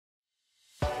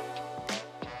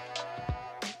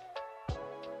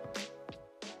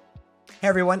Hey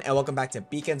everyone, and welcome back to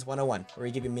Beacons 101, where we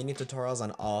give you mini tutorials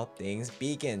on all things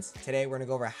beacons. Today we're going to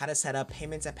go over how to set up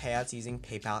payments and payouts using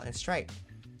PayPal and Stripe.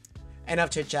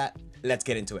 Enough chit chat, let's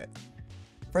get into it.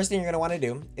 First thing you're going to want to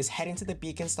do is head into the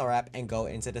Beacon Store app and go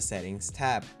into the Settings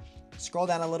tab. Scroll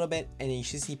down a little bit and you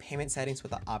should see payment settings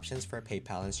with the options for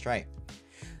PayPal and Stripe.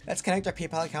 Let's connect our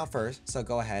PayPal account first, so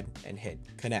go ahead and hit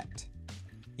connect.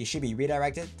 You should be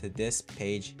redirected to this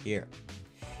page here.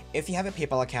 If you have a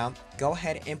PayPal account, go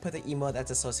ahead and put the email that's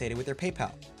associated with your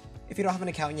PayPal. If you don't have an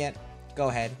account yet, go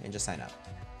ahead and just sign up.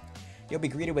 You'll be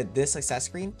greeted with this success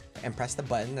screen and press the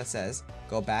button that says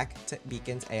go back to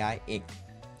beacons.ai Inc.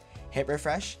 Hit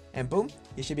refresh and boom,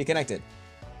 you should be connected.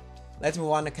 Let's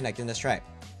move on to connecting to Stripe.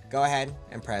 Go ahead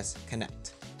and press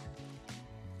connect.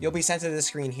 You'll be sent to this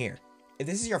screen here. If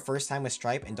this is your first time with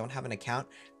Stripe and don't have an account,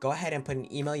 go ahead and put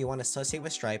an email you want to associate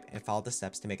with Stripe and follow the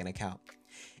steps to make an account.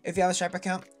 If you have a Stripe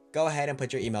account, go ahead and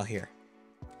put your email here.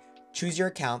 Choose your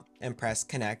account and press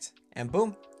connect and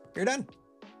boom, you're done.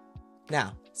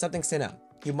 Now, some things to know.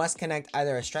 You must connect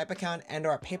either a Stripe account and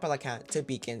or a PayPal account to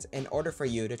Beacons in order for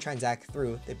you to transact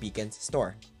through the Beacons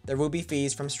store. There will be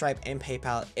fees from Stripe and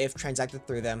PayPal if transacted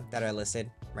through them that are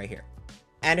listed right here.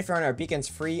 And if you're on our Beacons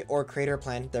free or creator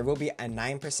plan, there will be a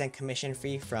 9% commission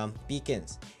fee from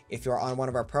Beacons. If you're on one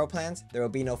of our pro plans, there will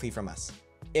be no fee from us.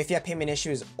 If you have payment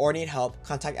issues or need help,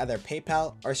 contact either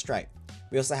PayPal or Stripe.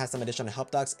 We also have some additional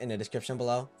help docs in the description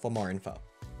below for more info.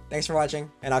 Thanks for watching,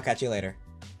 and I'll catch you later.